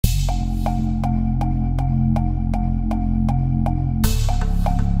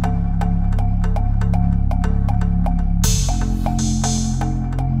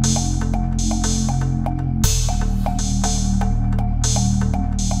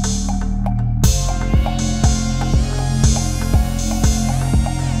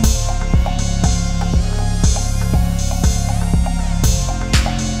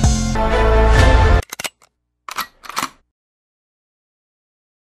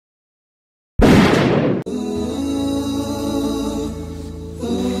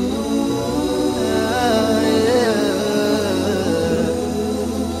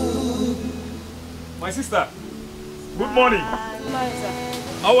sister. Good morning. Good morning,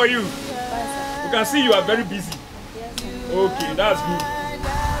 sir. How are you? Fine, sir. We can see you are very busy. Yes, sir. Okay, that's good.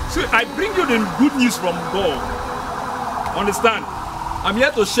 So I bring you the good news from God. Understand? I'm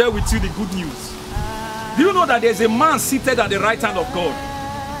here to share with you the good news. Do you know that there's a man seated at the right hand of God?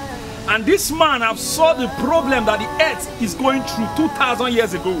 And this man have saw the problem that the earth is going through 2,000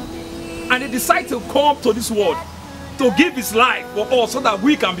 years ago. And he decided to come to this world to give his life for us so that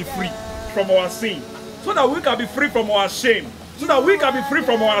we can be free from our sin. So that we can be free from our shame. So that we can be free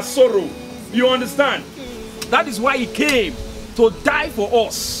from our sorrow. You understand? That is why he came to die for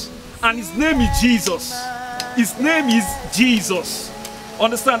us. And his name is Jesus. His name is Jesus.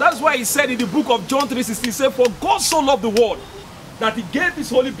 Understand? That's why he said in the book of John 3:16, he said, for God so loved the world that he gave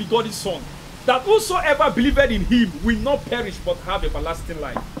his only begotten son, that whosoever believeth in him will not perish but have everlasting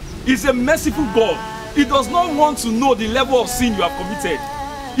life. He's a merciful God. He does not want to know the level of sin you have committed.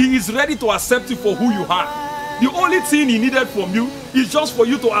 He is ready to accept you for who you are. The only thing he needed from you is just for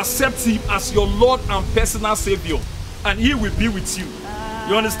you to accept him as your Lord and personal Savior. And he will be with you.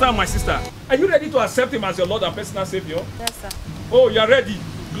 You understand, my sister? Are you ready to accept him as your Lord and personal Savior? Yes, sir. Oh, you are ready.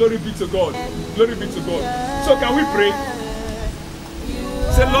 Glory be to God. Glory be to God. So can we pray?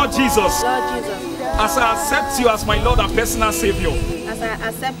 Say, Lord Jesus, Lord Jesus, as I accept you as my Lord and personal Savior, as I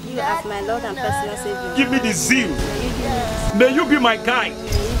accept you as my Lord and personal Savior, give me the zeal. may you give me May you be my guide. may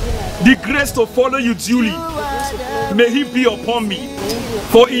you be The grace to follow you duly. May he be upon me.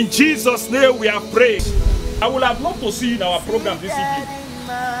 For in Jesus' name we have prayed. I would have loved to see you in our program this evening.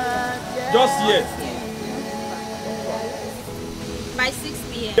 Just yet. by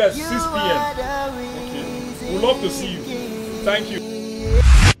 6 p.m. Yes, 6 p.m. Okay. We'd love to see you. Thank you.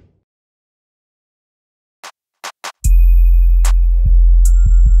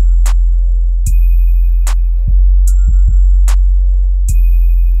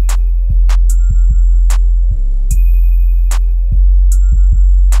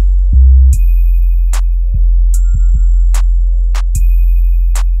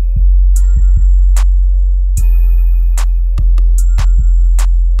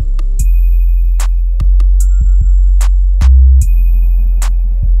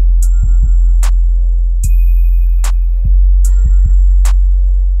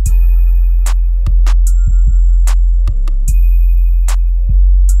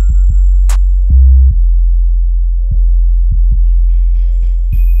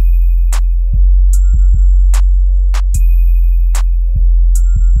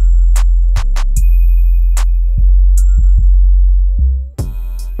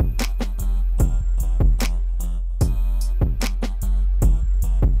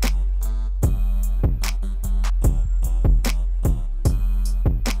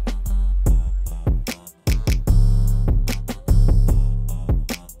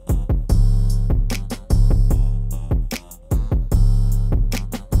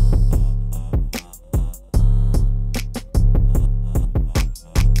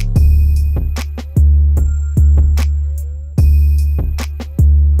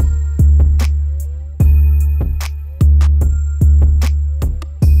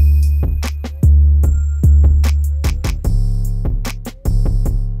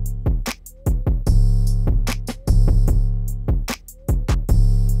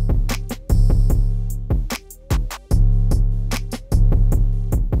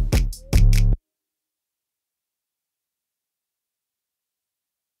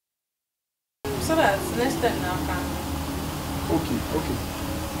 So that next time now can. Okay.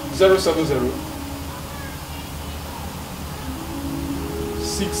 070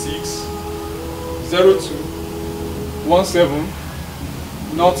 66 02 17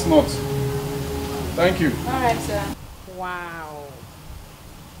 not. Thank you. Alright, sir. Wow.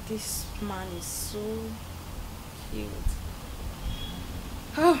 This man is so cute.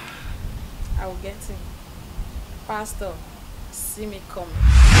 Oh, I will get him. Pastor, see me coming.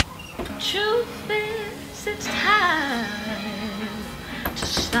 Truth is, it's time to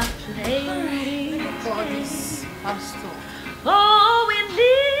stop playing For this pastor. Oh, we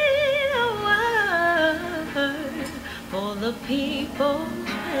need a word for the people.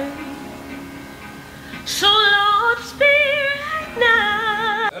 So Lord, speak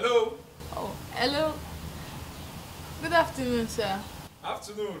now. Hello. Oh, hello. Good afternoon, sir.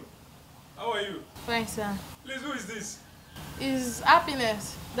 Afternoon. How are you? Fine, sir. Please, who is this? Is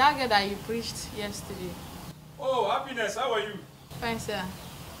Happiness, that girl that you preached yesterday? Oh, Happiness. How are you? Fine, sir.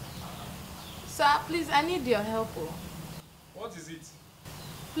 Sir, please, I need your help. Oh. What is it?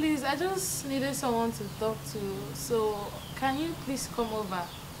 Please, I just needed someone to talk to. So, can you please come over?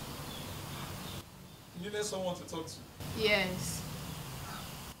 You needed someone to talk to. Yes.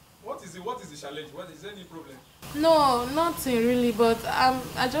 What is the challenge? Is there any problem? No, nothing really, but I'm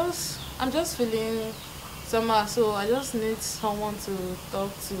just feeling somehow, so I just need someone to talk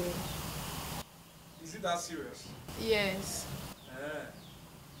to. Is it that serious? Yes.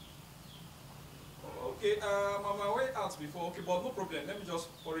 Okay, I'm on my way out before. Okay, but no problem. Let me just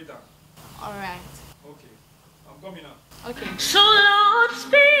pour it down. Alright. Okay, I'm coming now. Okay. So Lord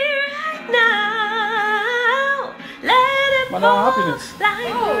Spirit now, let it Madam, happiness.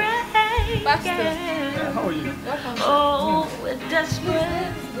 like rain. Baxter. How are you? Welcome. Oh, we're desperate,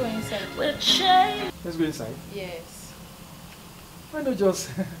 Let's go inside. we're changed. Let's go inside. Yes. Why not just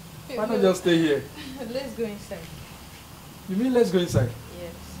stay here? Let's go inside. You mean let's go inside?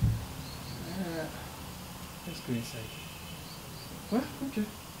 Yes. Let's go inside. Well, okay.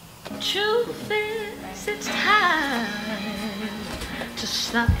 Truth is, it's time to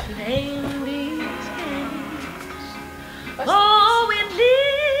stop playing these games. Oh, we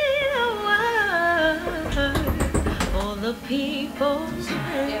need a word for the people.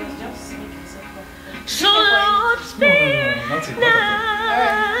 Yes, just make yourself up. So Lord Spirit That's it.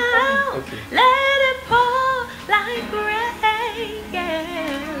 now, Okay. let it pour like rain.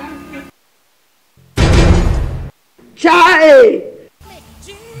 Child!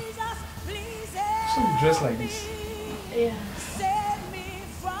 So you dress like this? Yeah.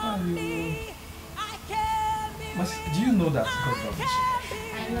 Do you know that God loves you?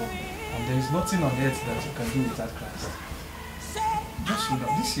 I know. And there is nothing on earth that you can do without Christ. Just hold up.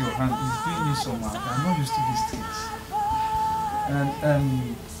 This your hand is doing me so much. I'm not used to these things.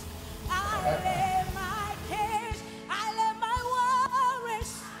 And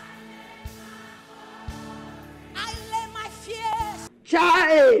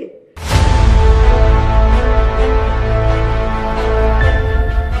Child!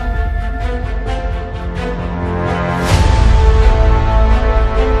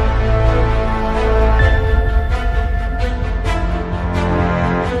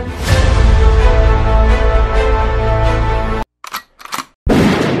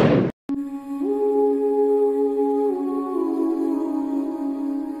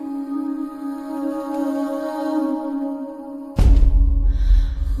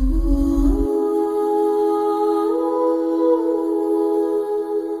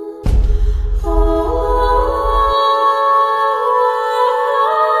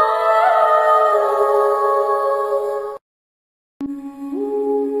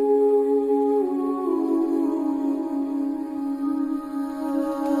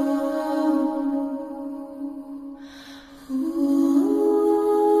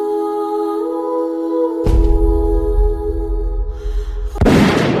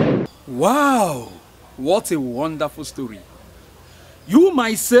 wow, what a wonderful story. You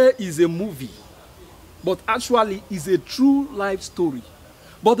might say it's a movie, but actually it's a true life story.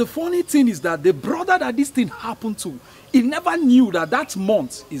 But the funny thing is that the brother that this thing happened to, he never knew that that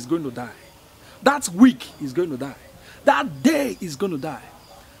month is going to die. That week is going to die. That day is going to die.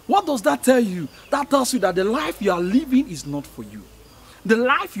 What does that tell you? That tells you that the life you are living is not for you. The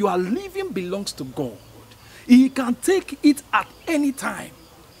life you are living belongs to God. He can take it at any time.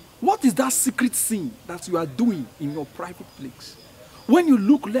 What is that secret sin that you are doing in your private place? When you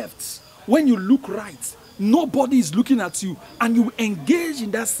look left, when you look right, nobody is looking at you, and you engage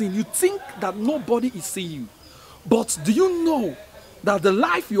in that sin. You think that nobody is seeing you. But do you know that the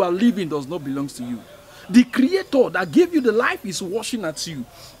life you are living does not belong to you? The Creator that gave you the life is watching at you.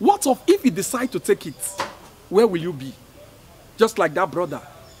 What of if He decides to take it? Where will you be? Just like that brother.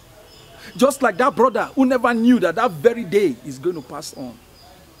 Just like that brother who never knew that that very day is going to pass on.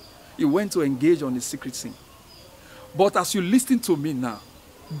 He went to engage on the secret sin. But as you listen to me now,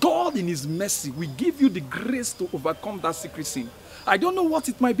 God in His mercy will give you the grace to overcome that secret sin. I don't know what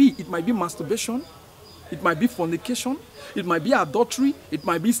it might be. It might be masturbation. It might be fornication. It might be adultery. It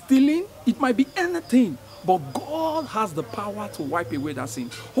might be stealing. It might be anything. But God has the power to wipe away that sin.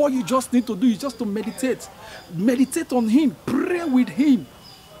 All you just need to do is just to meditate. Meditate on Him. Pray with Him.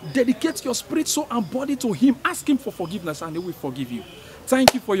 Dedicate your spirit, soul, and body to Him. Ask Him for forgiveness, and He will forgive you.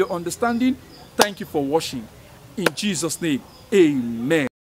 Thank you for your understanding. Thank you for watching. In Jesus' name, amen.